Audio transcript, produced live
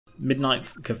Midnight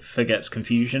forgets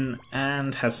Confusion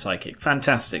and has Psychic.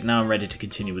 Fantastic, now I'm ready to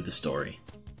continue with the story.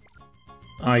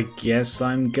 I guess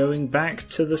I'm going back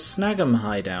to the Snag'em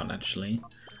hideout, actually.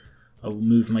 I will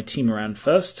move my team around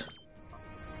first.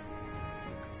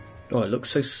 Oh, it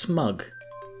looks so smug.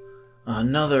 Oh,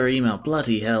 another email,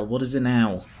 bloody hell, what is it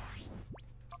now?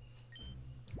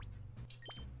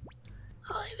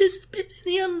 Hi, this is Bit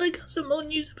in the Under. Got some more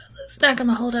news about the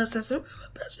Snag'em holdouts. There's a rumor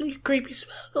about some creepy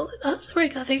sparkle in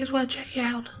Ursaric. I think it's worth checking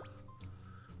out.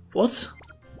 What?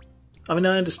 I mean,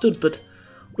 I understood, but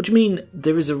what do you mean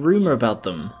there is a rumour about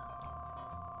them?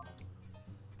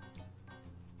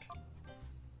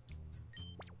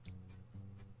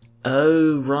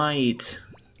 Oh, right.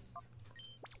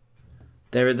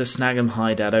 They're at the Snag'em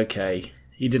hideout, okay.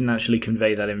 He didn't actually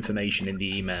convey that information in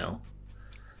the email.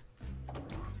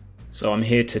 So I'm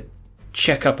here to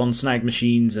check up on snag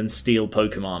machines and steal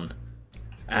Pokemon.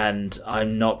 And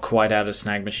I'm not quite out of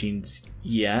snag machines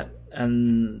yet.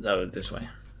 And... oh, this way.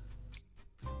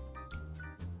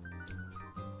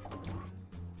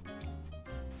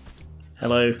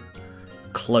 Hello.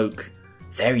 Cloak.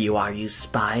 There you are, you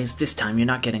spies. This time you're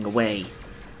not getting away.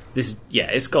 Yeah,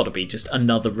 it's gotta be just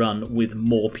another run with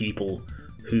more people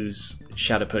whose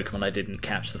Shadow Pokemon I didn't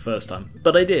catch the first time.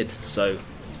 But I did, so...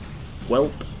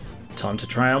 welp. Time to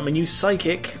try out my new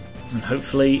Psychic. And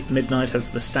hopefully Midnight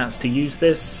has the stats to use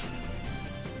this.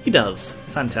 He does.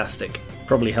 Fantastic.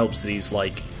 Probably helps that he's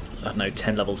like, I don't know,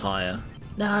 10 levels higher.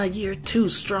 Nah, you're too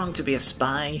strong to be a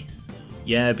spy.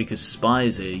 Yeah, because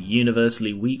spies are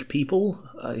universally weak people.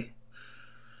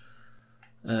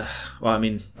 Well, I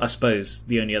mean, I suppose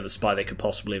the only other spy they could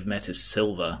possibly have met is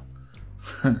Silver.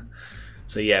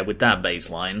 So yeah, with that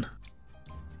baseline.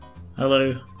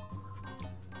 Hello.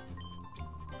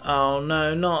 Oh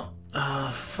no, not...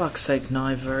 oh, fuck's sake,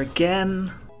 Niver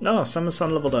again. Oh, Summer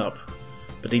Sun leveled up.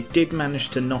 But he did manage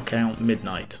to knock out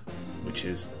Midnight, which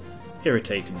is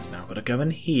irritating. So now I've got to go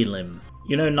and heal him.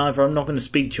 You know, Niver, I'm not going to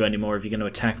speak to you anymore if you're going to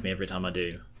attack me every time I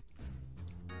do.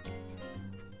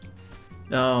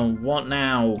 Oh, what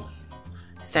now?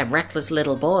 It's that reckless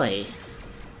little boy.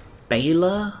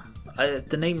 Baylor?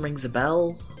 The name rings a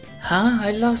bell. Huh?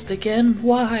 I lost again?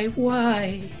 Why?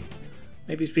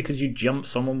 Maybe it's because you jump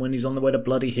someone when he's on the way to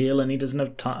bloody heal and he doesn't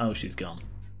have time. Oh, she's gone.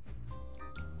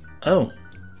 Oh.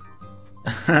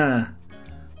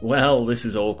 Well, this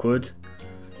is awkward.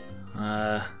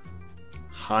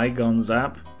 Hi,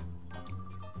 Gonzap.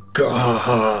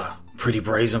 Gah! Pretty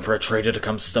brazen for a trader to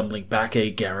come stumbling back,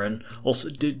 eh, Geran? Also,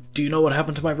 do you know what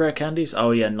happened to my rare candies? Oh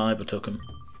yeah, Niver took them.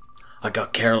 I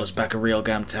got careless back at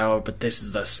Realgam Tower, but this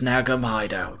is the Snag'em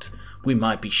hideout. We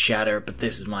might be shattered, but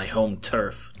this is my home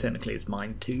turf. Technically it's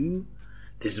mine too.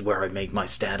 This is where I make my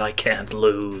stand. I can't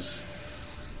lose.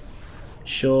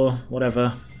 Sure,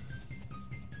 whatever.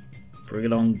 Bring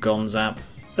it on, Gonzap.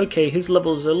 Okay, his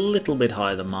level's a little bit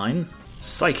higher than mine.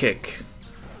 Psychic.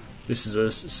 This is a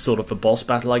sort of a boss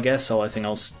battle, I guess, so I think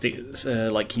I'll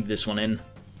keep this one in.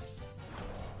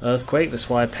 Earthquake, that's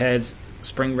why I paired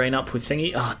Spring Rain up with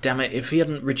Thingy. Ah, oh, damn it, if he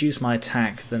hadn't reduced my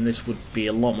attack, then this would be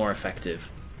a lot more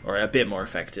effective. Or a bit more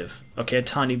effective. Okay, a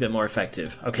tiny bit more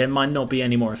effective. Okay, it might not be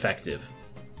any more effective.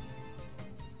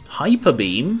 Hyper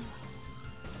Beam?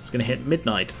 It's going to hit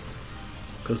Midnight.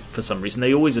 Because for some reason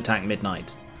they always attack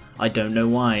Midnight. I don't know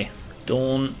why.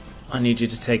 Dawn, I need you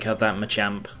to take out that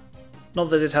Machamp. Not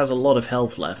that it has a lot of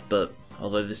health left, but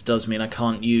although this does mean I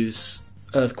can't use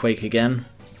Earthquake again.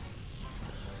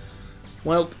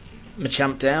 Well,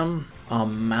 Machamp down.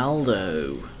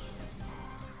 Armaldo.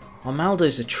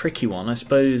 Armaldo's a tricky one. I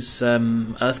suppose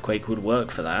Earthquake would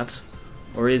work for that.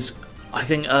 Or is... I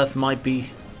think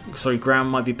Ground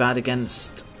might be bad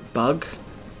against Bug.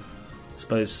 I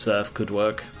suppose Surf could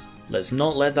work. Let's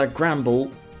not let that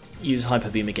Gramble use Hyper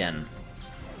Beam again.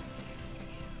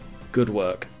 Good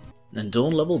work. And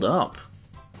Dawn leveled up.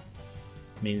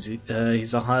 Means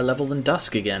he's a higher level than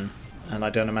Dusk again. And I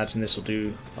don't imagine this will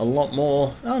do a lot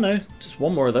more. Oh no, just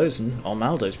one more of those and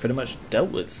Armaldo's pretty much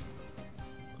dealt with.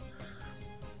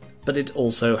 But it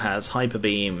also has Hyper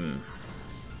Beam.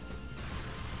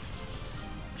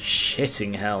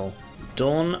 Shitting hell.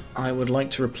 Dawn, I would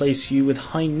like to replace you with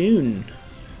High Noon.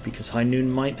 Because High Noon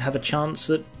might have a chance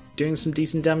at doing some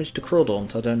decent damage to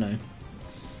Crawdaunt, I don't know.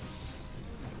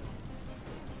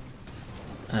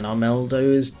 And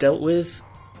Armaldo is dealt with.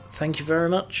 Thank you very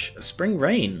much. Spring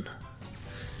Rain.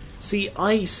 See,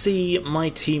 I see my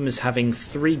team as having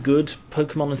 3 good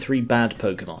Pokemon and 3 bad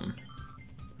Pokemon.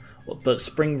 But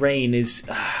Spring Rain is...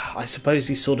 I suppose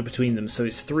he's sort of between them, so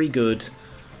it's 3 good,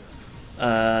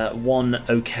 1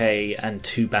 okay, and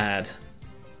 2 bad.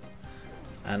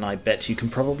 And I bet you can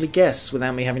probably guess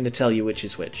without me having to tell you which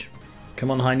is which. Come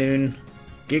on, High Noon.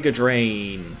 Giga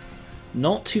Drain.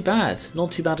 Not too bad. Not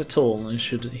too bad at all. It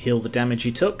should heal the damage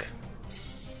he took.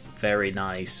 Very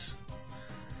nice.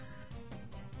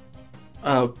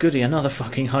 Oh, goody, another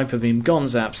fucking Hyper Beam.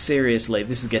 Gonzap, seriously,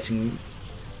 this is getting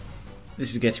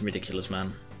ridiculous,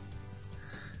 man.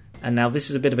 And now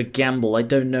this is a bit of a gamble. I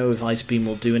don't know if Ice Beam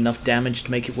will do enough damage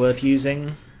to make it worth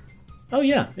using. Oh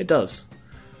yeah, it does.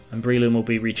 And Breloom will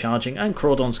be recharging, and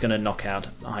Crawdon's going to knock out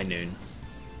High Noon.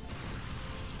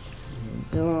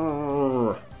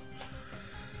 At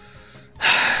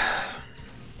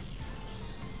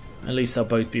least they'll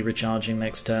both be recharging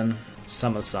next turn.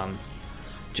 Summer Sun.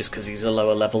 Just because he's a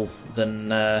lower level than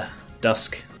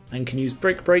Dusk. And can use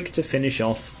Brick Break to finish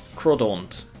off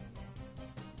Crawdaunt.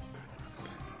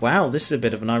 Wow, this is a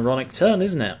bit of an ironic turn,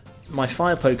 isn't it? My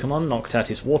Fire Pokemon knocked out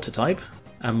his Water type,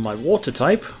 and my Water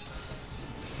type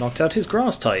knocked out his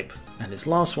Grass type. And his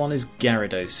last one is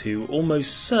Gyarados, who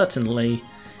almost certainly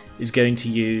is going to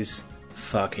use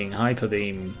fucking Hyper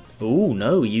Beam. Ooh,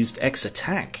 no, he used X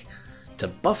Attack to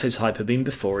buff his Hyper Beam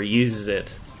before he uses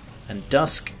it. And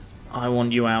Dusk, I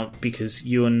want you out because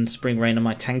you and Spring Rain are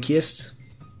my tankiest.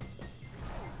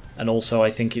 And also I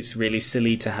think it's really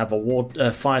silly to have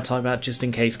a Fire type out just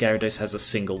in case Gyarados has a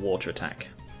single Water attack.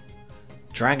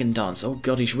 Dragon Dance, oh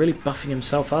god, he's really buffing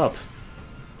himself up.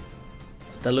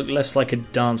 That looked less like a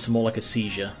dance and more like a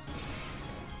seizure.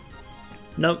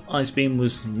 Nope, Ice Beam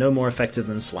was no more effective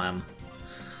than Slam.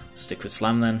 Stick with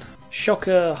Slam then.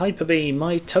 Shocker, Hyper Beam,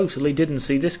 I totally didn't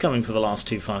see this coming for the last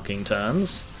two fucking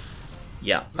turns.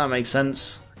 Yeah, that makes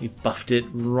sense. He buffed it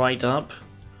right up.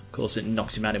 Of course it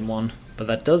knocked him out in one. But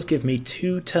that does give me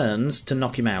 2 turns to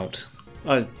knock him out.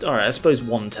 Alright, I suppose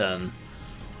 1 turn.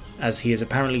 As he is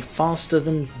apparently faster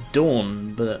than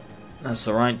Dawn, but that's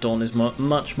alright, Dawn is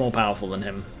much more powerful than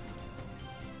him.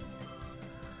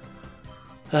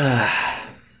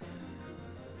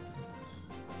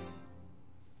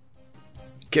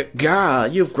 Gah,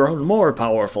 you've grown more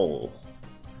powerful.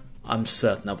 I'm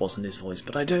certain that wasn't his voice,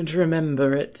 but I don't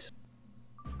remember it.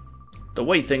 The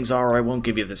way things are, I won't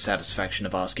give you the satisfaction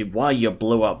of asking why you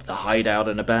blew up the hideout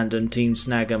and abandoned Team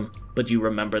Snag'em. But you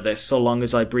remember this, so long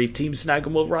as I breathe, Team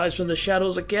Snag'em will rise from the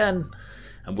shadows again.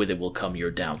 And with it will come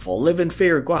your downfall. Live in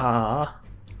fear, gwahaha.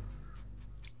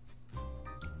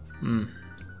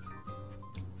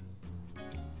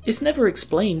 It's never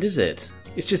explained, is it?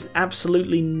 It's just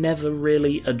absolutely never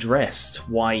really addressed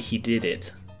why he did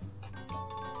it.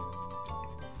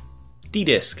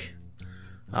 D-Disc.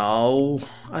 Oh,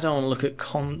 I don't want to look at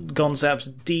Gonzap's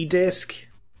D-Disc.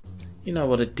 You know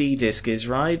what a D-Disc is,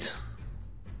 right?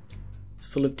 It's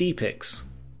full of D-Picks.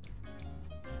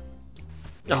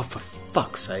 Oh, for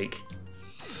fuck's sake.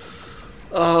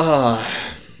 I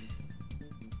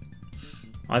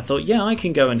thought, yeah, I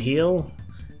can go and heal.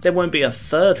 There won't be a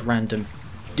third random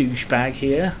douchebag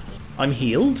here. I'm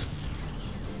healed?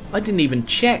 I didn't even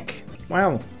check.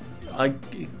 Wow.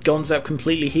 Gonzap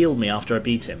completely healed me after I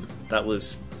beat him. That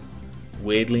was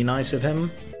weirdly nice of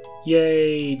him.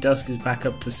 Yay, Dusk is back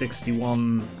up to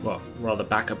 61. Well, rather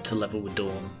back up to level with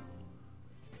Dawn.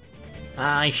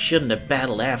 I shouldn't have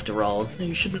battled after all.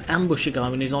 You shouldn't ambush a guy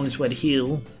when he's on his way to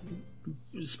heal.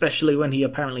 Especially when he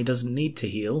apparently doesn't need to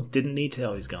heal. Didn't need to.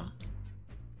 Oh, he's gone.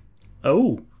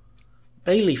 Oh.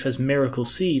 Bayleaf has Miracle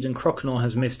Seed and Croconaw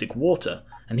has Mystic Water.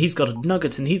 And he's got a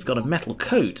Nugget and he's got a Metal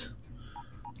Coat.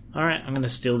 Alright, I'm going to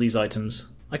steal these items.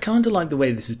 I kind of like the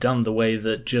way this is done, the way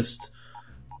that just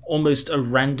almost a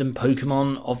random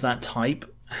Pokemon of that type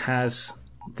has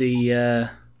the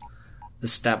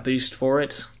stat boost for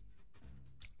it.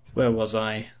 Where was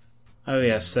I? Oh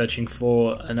yeah, searching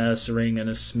for an Ursaring and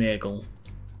a Smeargle.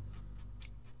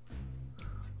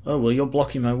 Oh well, you're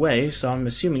blocking my way, so I'm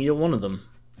assuming you're one of them.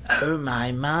 Oh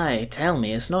my, tell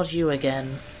me it's not you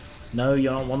again. No,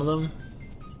 you're not one of them?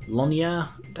 Lonia,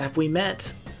 have we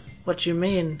met? What do you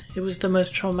mean? It was the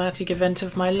most traumatic event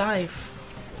of my life.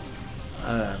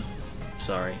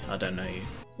 Sorry, I don't know you.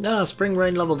 No, Spring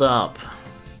Rain leveled up.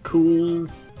 Cool.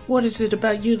 What is it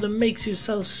about you that makes you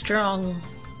so strong?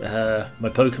 My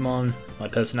Pokemon, my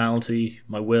personality,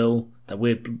 my will, that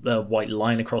weird white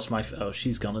line across my... Oh,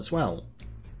 she's gone as well.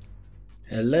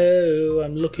 Hello,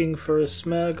 I'm looking for a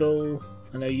Smeargle.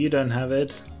 I know you don't have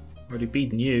it. Already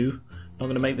beaten you. Not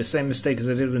going to make the same mistake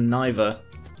as I did with Niva.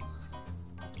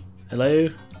 Hello?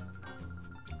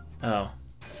 Oh.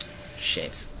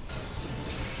 Shit.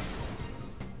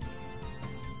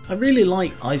 I really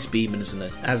like Ice Beam as an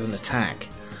attack.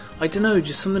 I don't know,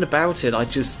 just something about it I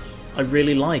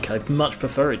really like. I'd much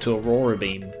prefer it to Aurora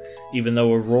Beam, even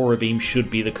though Aurora Beam should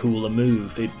be the cooler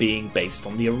move, it being based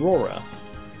on the Aurora.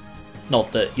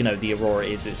 Not that, you know, the Aurora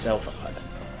is itself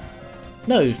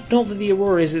No, not that the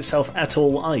Aurora is itself at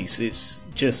all ice, it's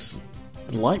just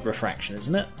light refraction,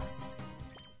 isn't it?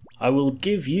 I will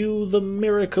give you the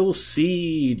Miracle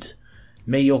Seed.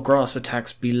 May your grass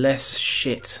attacks be less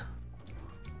shit.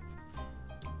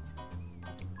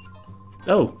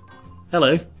 Oh,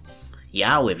 hello.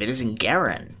 Yo, if it isn't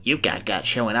Geran, you got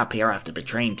showing up here after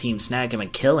betraying Team Snag'em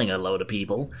and killing a load of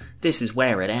people. This is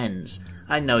where it ends.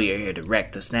 I know you're here to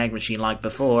wreck the snag machine like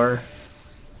before.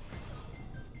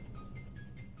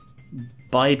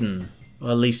 Biden.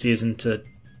 Well, at least he isn't a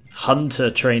hunter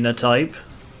trainer type.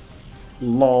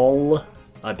 Lol.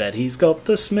 I bet he's got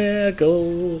the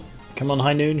Smeargle. Come on,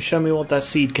 High Noon, show me what that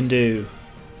seed can do.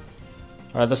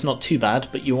 Alright, that's not too bad,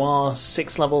 but you are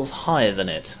 6 levels higher than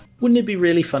it. Wouldn't it be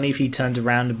really funny if he turned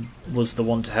around and was the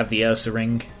one to have the Ursa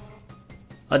ring?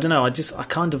 I don't know, I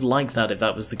kind of like that if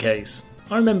that was the case.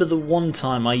 I remember the one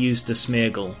time I used a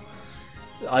Smeargle.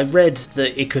 I read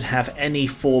that it could have any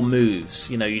 4 moves.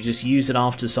 You know, you just use it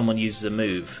after someone uses a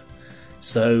move.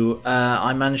 So,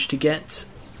 I managed to get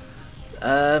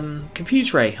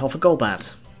Confuse Ray off a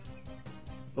Golbat.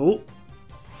 Oh.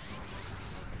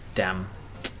 Damn.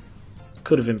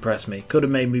 Could have impressed me. Could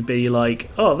have made me be like,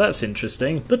 oh, that's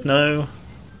interesting. But no.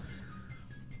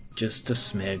 Just a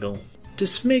Smeargle.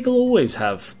 Does Smeargle always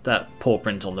have that paw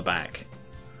print on the back?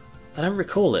 I don't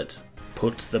recall it.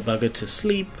 Put the bugger to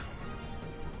sleep.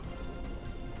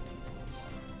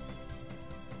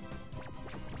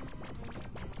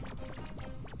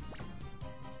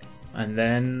 And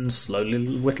then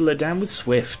slowly whittle it down with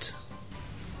Swift.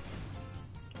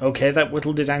 Okay, that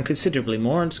whittled it down considerably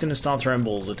more. I'm just going to start throwing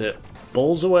balls at it.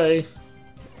 Balls away.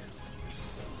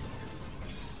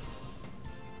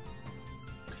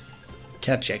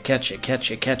 Catch it, catch it,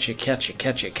 catch it, catch it, catch it,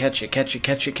 catch it, catch it, catch it,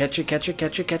 catch it, catch it, catch it,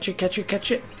 catch it, catch it, catch it,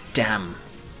 catch it. Damn.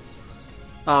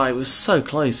 Oh, it was so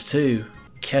close too.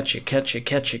 Catch it, catch it,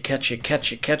 catch it, catch it,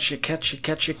 catch it, catch it, catch it,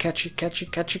 catch it, catch it, catch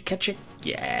it, catch it, catch it.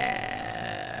 Yeah,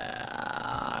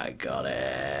 I got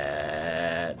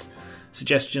it.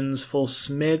 Suggestions for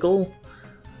Smeargle?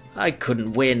 I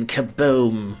couldn't win.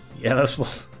 Kaboom. Yeah, that's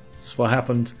what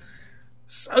happened.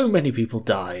 So many people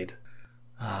died.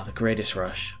 Ah, the greatest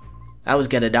rush. I was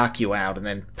gonna knock you out and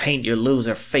then paint your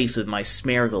loser face with my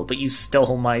Smeargle, but you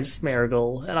stole my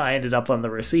Smeargle, and I ended up on the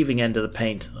receiving end of the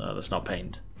paint. Oh, that's not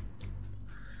paint.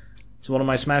 So what am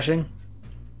I smashing?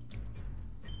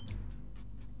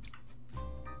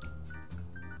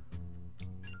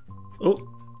 Oh.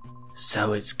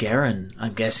 So it's Geran.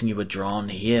 I'm guessing you were drawn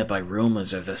here by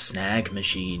rumours of the snag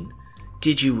machine.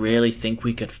 Did you really think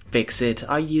we could fix it?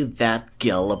 Are you that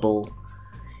gullible?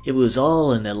 It was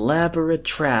all an elaborate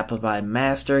trap by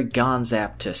Master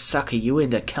Gonzap to sucker you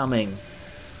into coming.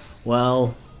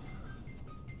 Well,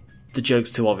 the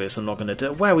joke's too obvious, I'm not going to do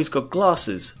it. Wow, he's got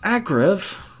glasses.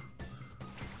 Agriv?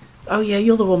 Oh yeah,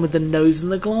 you're the one with the nose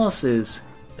and the glasses.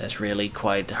 That's really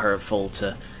quite hurtful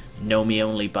to know me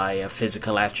only by a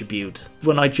physical attribute.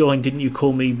 When I joined, didn't you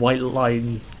call me White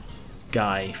Line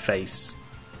Guy Face?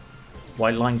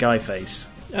 White Line Guy Face.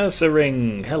 Ursa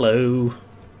Ring, hello.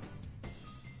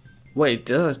 Wait,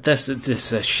 that's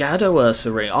a Shadow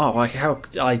Ursa Ring. Oh,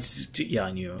 yeah,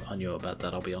 I knew about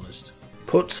that, I'll be honest.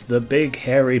 Put the big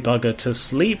hairy bugger to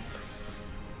sleep.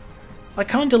 I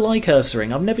kinda like Ursa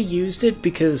Ring. I've never used it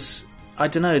because, I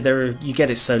don't know, you get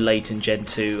it so late in Gen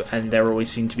 2 and there always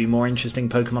seem to be more interesting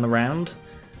Pokemon around.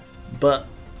 But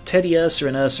Teddy Ursa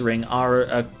and Ursa Ring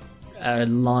are a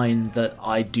line that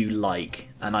I do like,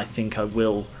 and I think I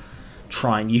will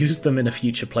try and use them in a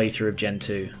future playthrough of Gen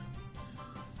 2.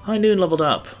 High Noon leveled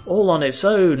up, all on its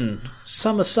own.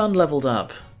 Summer Sun leveled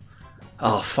up.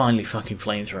 Oh, finally fucking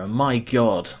Flamethrower, my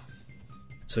god.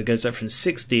 So it goes up from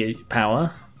 60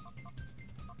 power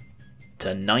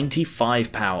to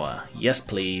 95 power. Yes,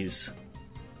 please.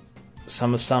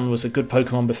 Summer Sun was a good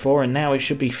Pokemon before, and now it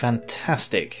should be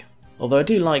fantastic. Although I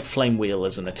do like Flame Wheel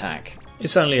as an attack.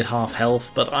 It's only at half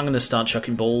health, but I'm going to start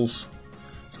chucking balls.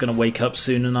 It's going to wake up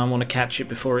soon, and I want to catch it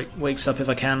before it wakes up if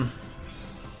I can.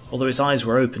 Although its eyes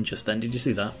were open just then, did you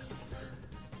see that?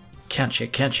 Catch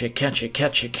it, catch it, catch it,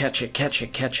 catch it, catch it, catch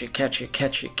it, catch it, catch it,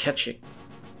 catch it, catch it.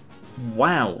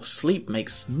 Wow, sleep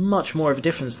makes much more of a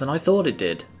difference than I thought it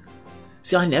did.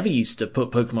 See, I never used to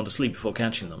put Pokemon to sleep before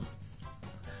catching them.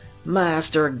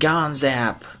 Master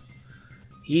Gonzap!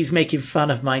 He's making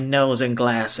fun of my nose and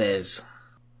glasses.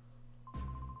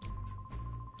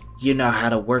 You know how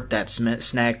to work that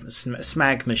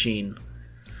smag machine.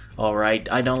 Alright,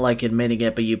 I don't like admitting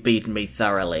it, but you've beaten me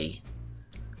thoroughly.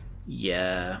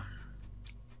 Yeah.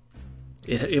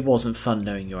 It wasn't fun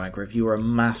knowing you, Agriv. You were a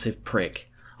massive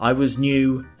prick. I was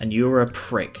new, and you were a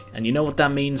prick. And you know what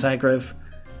that means, Agriv?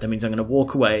 That means I'm going to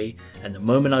walk away, and the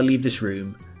moment I leave this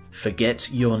room,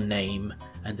 forget your name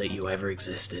and that you ever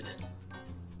existed.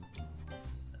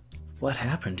 What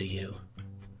happened to you?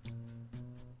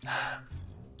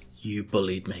 You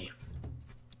bullied me.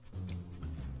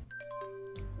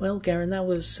 Well, Geran, that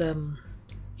was,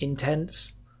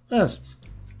 intense. Well, that's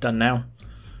done now.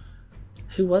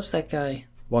 Who was that guy?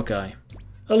 What guy?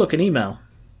 Oh, look, an email.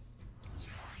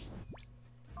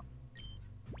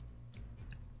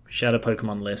 Shadow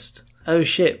Pokémon list. Oh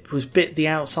shit, was Bit the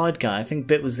outside guy? I think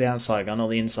Bit was the outside guy, not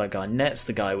the inside guy. Net's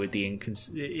the guy with the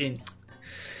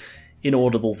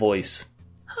inaudible voice.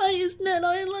 Hi, it's Ned.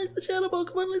 I analysed the Shadow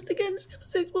Pokémon list again. Discovered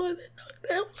 6 more that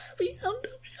knocked out Flaffy,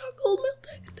 Houndoom, Shuckle,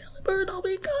 Miltank, Delibird, I'll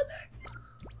be in contact.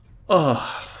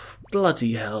 Oh,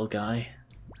 bloody hell, guy.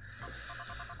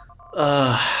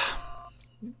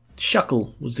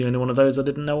 Shuckle was the only one of those I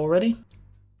didn't know already.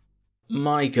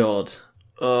 My god.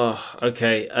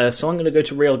 Okay, so I'm going to go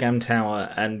to Realgam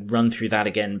Tower and run through that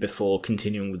again before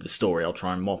continuing with the story. I'll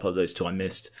try and mop up those two I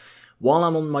missed. While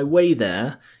I'm on my way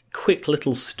there, quick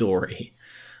little story.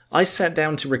 I sat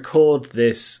down to record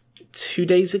this 2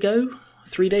 days ago?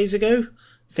 3 days ago?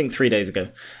 I think 3 days ago.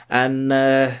 And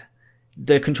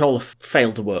the controller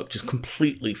failed to work, just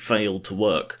completely failed to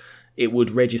work. It would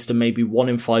register maybe 1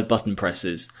 in 5 button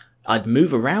presses. I'd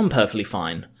move around perfectly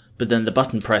fine, but then the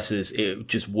button presses, it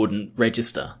just wouldn't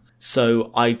register.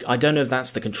 So I don't know if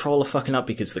that's the controller fucking up,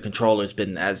 because the controller's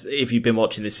been, as if you've been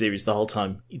watching this series the whole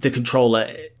time, the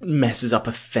controller messes up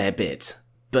a fair bit.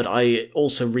 But I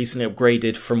also recently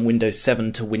upgraded from Windows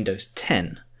 7 to Windows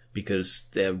 10, because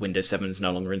Windows 7 is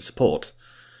no longer in support.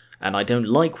 And I don't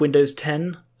like Windows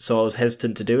 10, so I was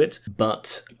hesitant to do it,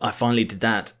 but I finally did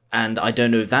that, and I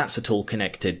don't know if that's at all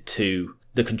connected to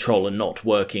the controller not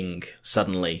working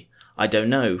suddenly. I don't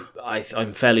know.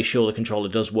 I'm fairly sure the controller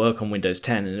does work on Windows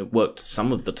 10, and it worked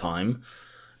some of the time.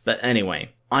 But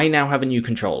anyway, I now have a new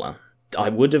controller. I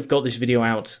would have got this video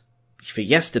out for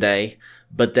yesterday,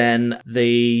 but then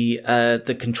the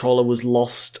controller was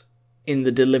lost in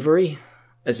the delivery.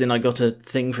 As in, I got a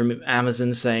thing from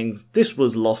Amazon saying, this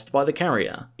was lost by the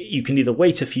carrier. You can either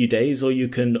wait a few days, or you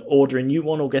can order a new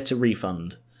one or get a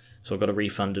refund. So I got a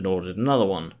refund and ordered another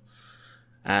one.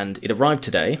 And it arrived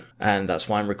today, and that's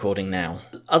why I'm recording now.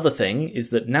 The other thing is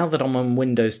that now that I'm on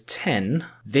Windows 10,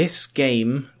 this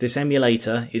game, this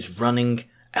emulator, is running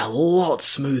a lot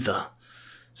smoother.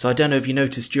 So I don't know if you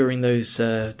noticed during those,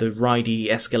 the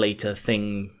ridey escalator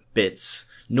thing bits,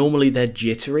 normally they're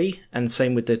jittery, and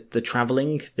same with the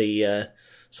travelling, the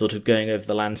sort of going over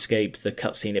the landscape, the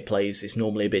cutscene it plays is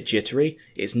normally a bit jittery.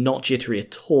 It's not jittery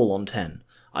at all on 10.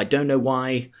 I don't know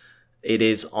why it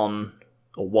is on,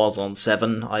 or was on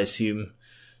 7. I assume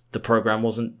the program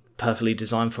wasn't perfectly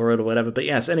designed for it or whatever. But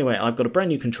yes, anyway, I've got a brand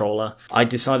new controller. I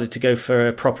decided to go for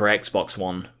a proper Xbox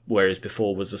one, whereas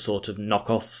before was a sort of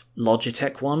knockoff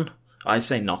Logitech one. I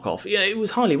say knockoff. Yeah, it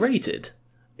was highly rated.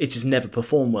 It just never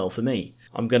performed well for me.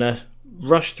 I'm going to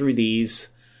rush through these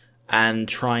and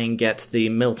try and get the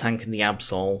Miltank and the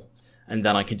Absol, and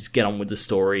then I can just get on with the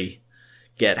story,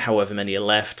 get however many are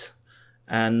left,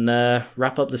 and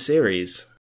wrap up the series.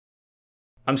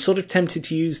 I'm sort of tempted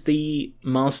to use the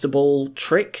Master Ball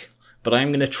trick, but I'm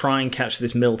going to try and catch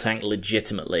this Miltank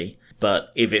legitimately.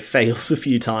 But if it fails a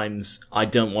few times, I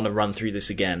don't want to run through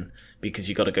this again, because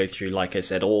you've got to go through, like I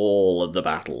said, all of the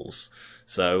battles.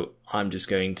 So I'm just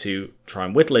going to try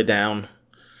and whittle it down,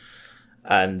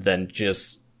 and then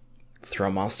just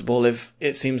throw Master Ball if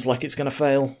it seems like it's going to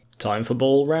fail. Time for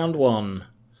ball round 1.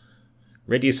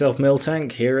 Ready yourself,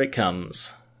 Miltank, here it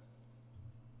comes.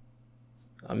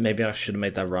 Maybe I should have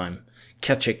made that rhyme.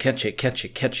 Catch it, catch it, catch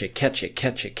it, catch it, catch it,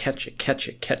 catch it, catch it, catch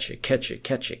it, catch it, catch it,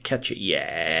 catch it, catch it.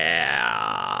 Yeah!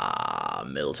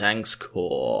 Miltank's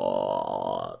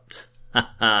caught.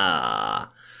 Haha.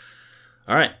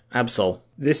 Alright, Absol.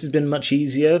 This has been much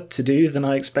easier to do than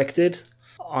I expected.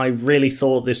 I really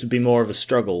thought this would be more of a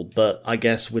struggle, but I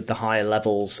guess with the higher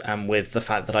levels and with the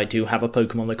fact that I do have a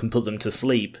Pokemon that can put them to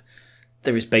sleep,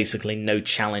 there is basically no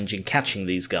challenge in catching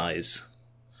these guys.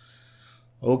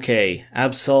 Okay,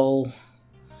 Absol,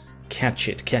 catch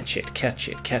it, catch it, catch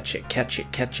it, catch it, catch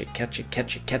it, catch it, catch it,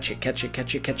 catch it, catch it, catch it,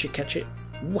 catch it, catch it, catch it.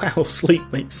 Wow, sleep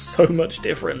makes so much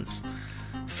difference.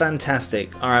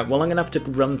 Fantastic. Alright, well I'm going to have to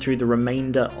run through the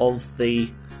remainder of the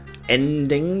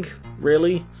ending,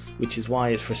 really, which is why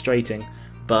it's frustrating.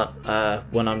 But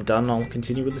when I'm done, I'll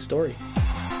continue with the story.